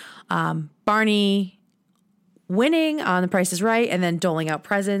between Barney winning on The Price is Right and then doling out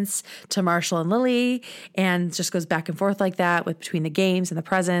presents to Marshall and Lily, and just goes back and forth like that between the games and the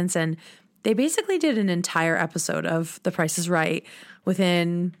presents. And they basically did an entire episode of The Price is Right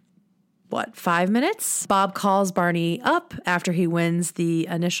within 5 minutes? Bob calls Barney up after he wins the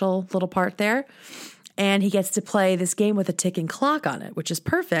initial little part there, and he gets to play this game with a ticking clock on it, which is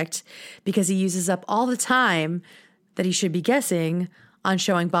perfect because he uses up all the time that he should be guessing on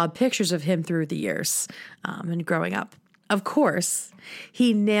showing Bob pictures of him through the years and growing up. Of course,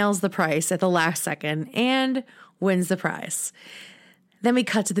 he nails the price at the last second and wins the prize. Then we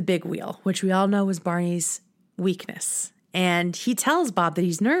cut to the big wheel, which we all know was Barney's weakness. And he tells Bob that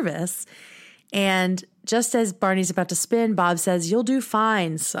he's nervous. And just as Barney's about to spin, Bob says, "You'll do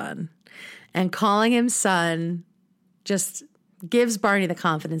fine, son." And calling him son just gives Barney the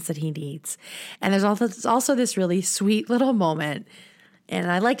confidence that he needs. And there's also this really sweet little moment.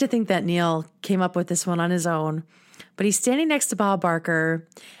 And I like to think that Neil came up with this one on his own. But he's standing next to Bob Barker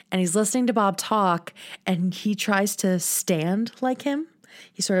and he's listening to Bob talk, and he tries to stand like him.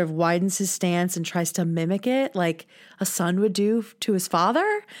 He sort of widens his stance and tries to mimic it like a son would do to his father.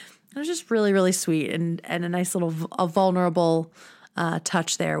 It was just really, really sweet and a nice little vulnerable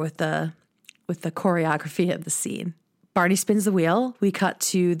touch there with the choreography of the scene. Barney spins the wheel. We cut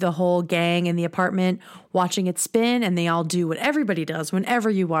to the whole gang in the apartment watching it spin, and they all do what everybody does whenever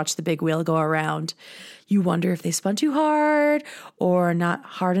you watch the big wheel go around. You wonder if they spun too hard or not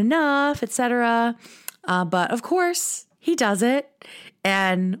hard enough, etc. But of course, he does it.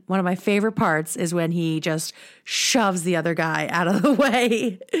 And one of my favorite parts is when he just shoves the other guy out of the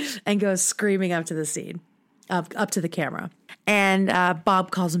way and goes screaming up to the scene, up to the camera. And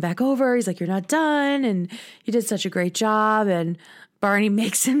Bob calls him back over. He's like, "You're not done. And you did such a great job." And Barney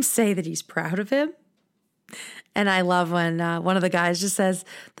makes him say that he's proud of him. And I love when one of the guys just says,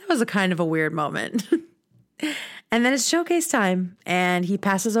 "That was a kind of a weird moment." And then it's showcase time, and he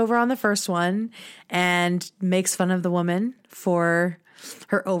passes over on the first one and makes fun of the woman for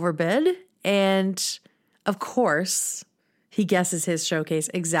her overbid. And of course, he guesses his showcase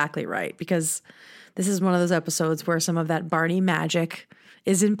exactly right, because this is one of those episodes where some of that Barney magic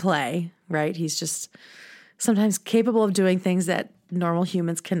is in play, right? He's just sometimes capable of doing things that normal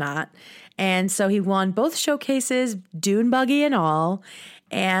humans cannot. And so he won both showcases, dune buggy and all.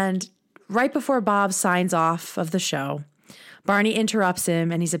 And right before Bob signs off of the show, Barney interrupts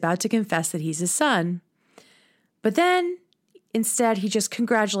him and he's about to confess that he's his son. But then instead, he just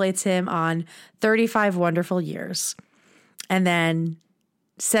congratulates him on 35 wonderful years. And then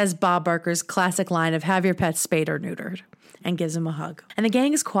says Bob Barker's classic line of "Have your pets spayed or neutered," and gives him a hug. And the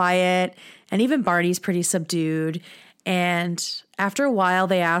gang is quiet, and even Barney's pretty subdued. And after a while,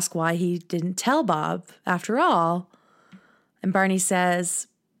 they ask why he didn't tell Bob after all. And Barney says,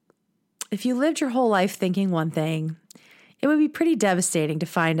 "If you lived your whole life thinking one thing, it would be pretty devastating to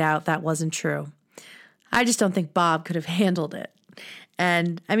find out that wasn't true. I just don't think Bob could have handled it."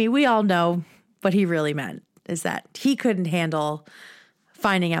 And I mean, we all know what he really meant is that he couldn't handle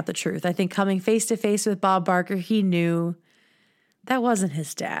finding out the truth. I think coming face to face with Bob Barker, he knew that wasn't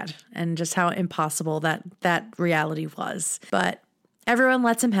his dad and just how impossible that reality was. But everyone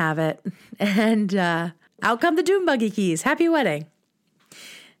lets him have it. And out come the Dune buggy keys. Happy wedding.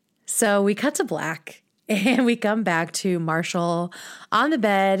 So we cut to black and we come back to Marshall on the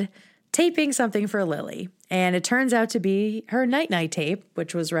bed taping something for Lily. And it turns out to be her night-night tape,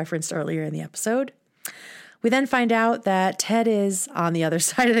 which was referenced earlier in the episode. We then find out that Ted is on the other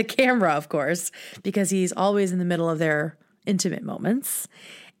side of the camera, of course, because he's always in the middle of their intimate moments,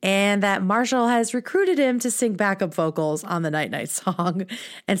 and that Marshall has recruited him to sing backup vocals on the night-night song.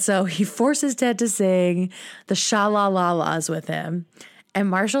 And so he forces Ted to sing the sha-la-la-las with him, and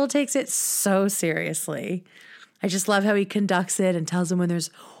Marshall takes it so seriously. I just love how he conducts it and tells him when there's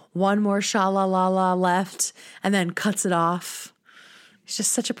one more sha-la-la-la left and then cuts it off. He's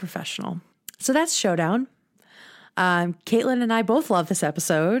just such a professional. So that's Showdown. Caitlin and I both love this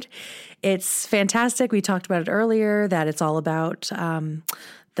episode. It's fantastic. We talked about it earlier, that it's all about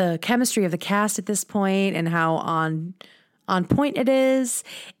the chemistry of the cast at this point and how on point it is.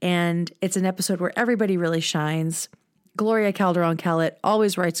 And it's an episode where everybody really shines. Gloria Calderon-Kellett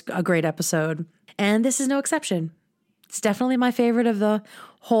always writes a great episode, and this is no exception. It's definitely my favorite of the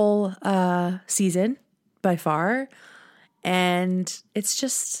whole season by far. And it's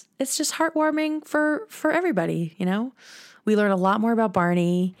just heartwarming for everybody, you know? We learn a lot more about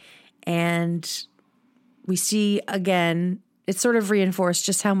Barney, and we see, again, it's sort of reinforced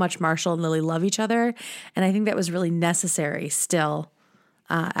just how much Marshall and Lily love each other. And I think that was really necessary still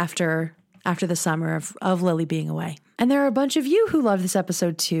after the summer of Lily being away. And there are a bunch of you who love this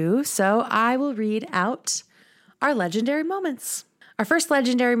episode too, so I will read out our legendary moments. Our first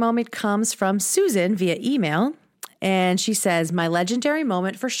legendary moment comes from Susan via email. And she says, my legendary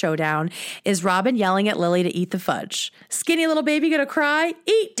moment for Showdown is Robin yelling at Lily to eat the fudge. Skinny little baby gonna cry?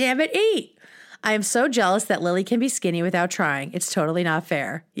 Eat, damn it, eat. I am so jealous that Lily can be skinny without trying. It's totally not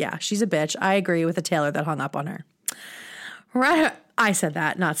fair. Yeah, she's a bitch. I agree with the tailor that hung up on her. Right. I said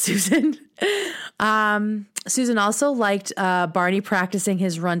that, not Susan. Susan also liked Barney practicing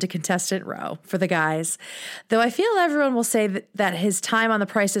his run to contestant row for the guys, though I feel everyone will say that his time on The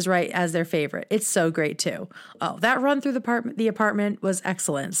Price is Right as their favorite. It's so great too. Oh, that run through the apartment was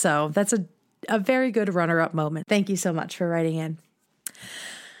excellent. So that's a very good runner-up moment. Thank you so much for writing in.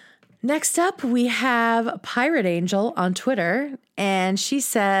 Next up, we have Pirate Angel on Twitter, and she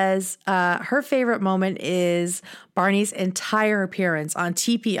says her favorite moment is Barney's entire appearance on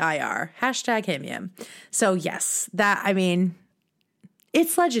TPIR, #him. So yes,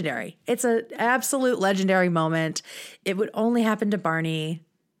 it's legendary. It's an absolute legendary moment. It would only happen to Barney.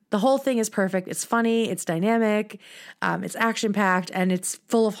 The whole thing is perfect. It's funny, it's dynamic, it's action-packed, and it's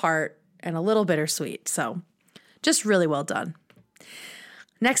full of heart and a little bittersweet. So just really well done.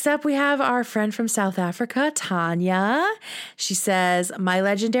 Next up, we have our friend from South Africa, Tanya. She says, my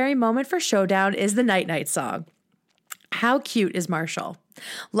legendary moment for Showdown is the Night Night song. How cute is Marshall?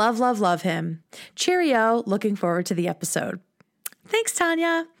 Love, love, love him. Cheerio. Looking forward to the episode. Thanks,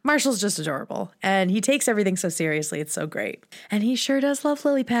 Tanya. Marshall's just adorable, and he takes everything so seriously. It's so great. And he sure does love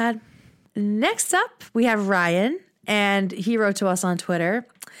Lily Pad. Next up, we have Ryan, and he wrote to us on Twitter.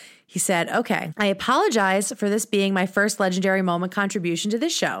 He said, okay, I apologize for this being my first legendary moment contribution to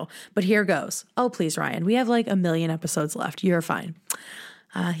this show, but here goes. Oh, please, Ryan, we have like 1 million episodes left. You're fine.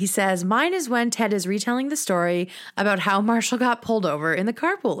 He says, mine is when Ted is retelling the story about how Marshall got pulled over in the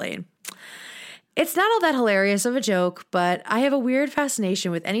carpool lane. It's not all that hilarious of a joke, but I have a weird fascination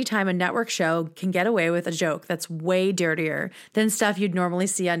with any time a network show can get away with a joke that's way dirtier than stuff you'd normally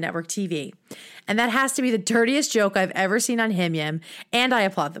see on network TV. And that has to be the dirtiest joke I've ever seen on Him Yim, and I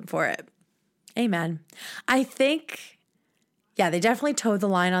applaud them for it. Amen. I think, yeah, they definitely towed the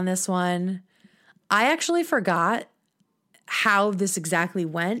line on this one. I actually forgot how this exactly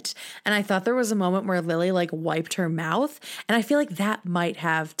went, and I thought there was a moment where Lily like wiped her mouth, and I feel like that might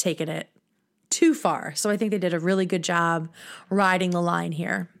have taken it too far. So I think they did a really good job riding the line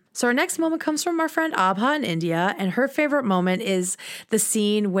here. So our next moment comes from our friend Abha in India, and her favorite moment is the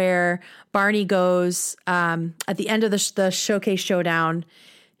scene where Barney goes at the end of the showcase showdown.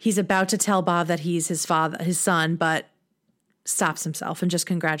 He's about to tell Bob that he's his son, but stops himself and just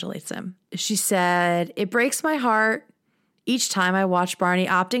congratulates him. She said, it breaks my heart each time I watch Barney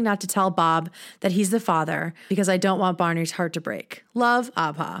opting not to tell Bob that he's the father because I don't want Barney's heart to break. Love,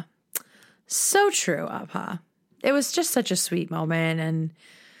 Abha. So true, Abha. It was just such a sweet moment, and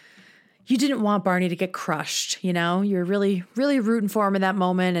you didn't want Barney to get crushed, you know? You're really, really rooting for him in that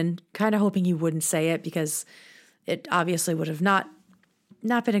moment and kind of hoping he wouldn't say it because it obviously would have not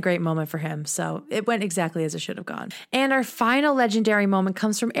been a great moment for him. So it went exactly as it should have gone. And our final legendary moment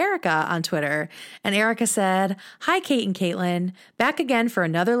comes from Erica on Twitter. And Erica said, hi, Kate and Caitlin. Back again for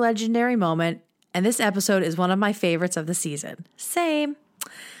another legendary moment. And this episode is one of my favorites of the season. Same.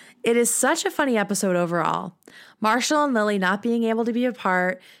 It is such a funny episode overall. Marshall and Lily not being able to be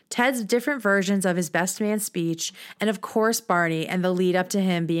apart, Ted's different versions of his best man speech, and of course Barney and the lead up to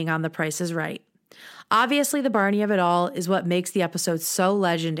him being on The Price is Right. Obviously, the Barney of it all is what makes the episode so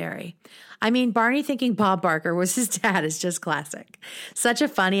legendary. I mean, Barney thinking Bob Barker was his dad is just classic. Such a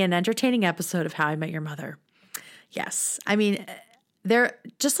funny and entertaining episode of How I Met Your Mother. Yes, I mean, there,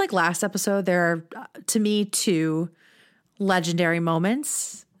 just like last episode, there are, to me, 2 legendary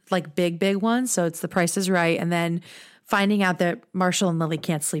moments, like big ones. So it's The Price is Right, and then finding out that Marshall and Lily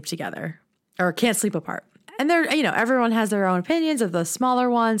can't sleep together or can't sleep apart. And they're, you know, everyone has their own opinions of the smaller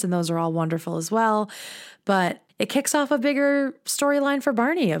ones, and those are all wonderful as well. But it kicks off a bigger storyline for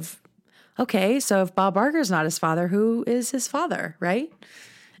Barney of, okay, so if Bob Barker's not his father, who is his father, right?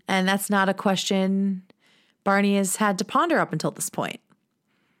 And that's not a question Barney has had to ponder up until this point.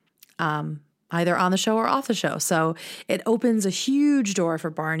 either on the show or off the show. So it opens a huge door for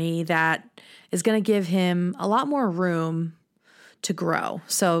Barney that is going to give him a lot more room to grow.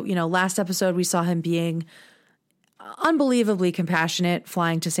 So, last episode we saw him being unbelievably compassionate,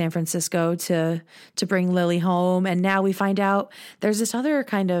 flying to San Francisco to bring Lily home. And now we find out there's this other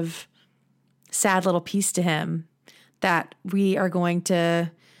kind of sad little piece to him that we are going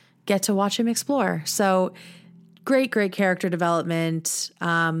to get to watch him explore. So great character development.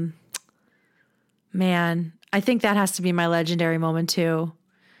 Man, I think that has to be my legendary moment too.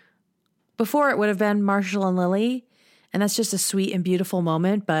 Before it would have been Marshall and Lily, and that's just a sweet and beautiful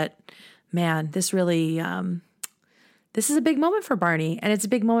moment. But man, this really, this is a big moment for Barney, and it's a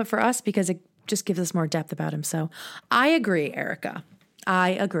big moment for us because it just gives us more depth about him. So I agree, Erica.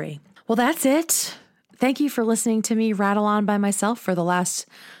 I agree. Well, that's it. Thank you for listening to me rattle on by myself for the last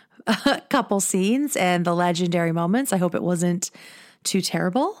couple scenes and the legendary moments. I hope it wasn't too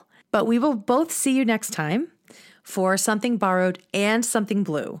terrible. But we will both see you next time for Something Borrowed and Something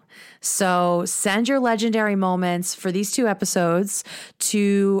Blue. So send your legendary moments for these 2 episodes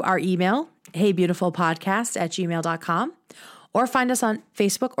to our email, heybeautifulpodcast@gmail.com, or find us on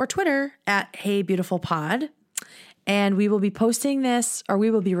Facebook or Twitter at heybeautifulpod. And we will be posting this, or we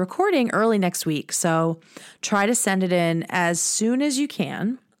will be recording early next week. So try to send it in as soon as you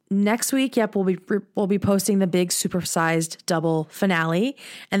can. Next week, we'll be posting the big supersized double finale.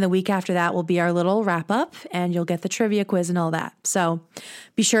 And the week after that will be our little wrap up, and you'll get the trivia quiz and all that. So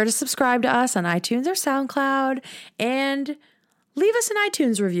be sure to subscribe to us on iTunes or SoundCloud, and leave us an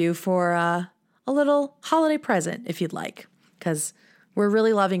iTunes review for a little holiday present if you'd like, because we're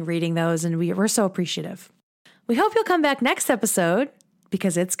really loving reading those, and we're so appreciative. We hope you'll come back next episode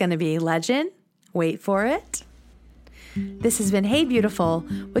because it's going to be legend. Wait for it. This has been Hey Beautiful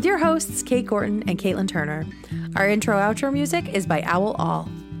with your hosts, Kate Gorton and Caitlin Turner. Our intro-outro music is by Owl All.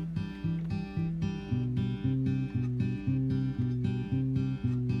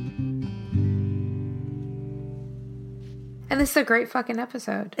 And this is a great fucking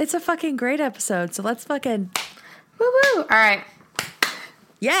episode. It's a fucking great episode, so let's fucking... Woo-woo! All right.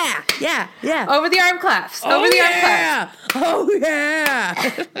 Yeah. Over the arm claps. Over the arm claps. Oh,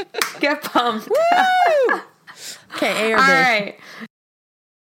 yeah. Get pumped. Woo! Okay, A or B. All right.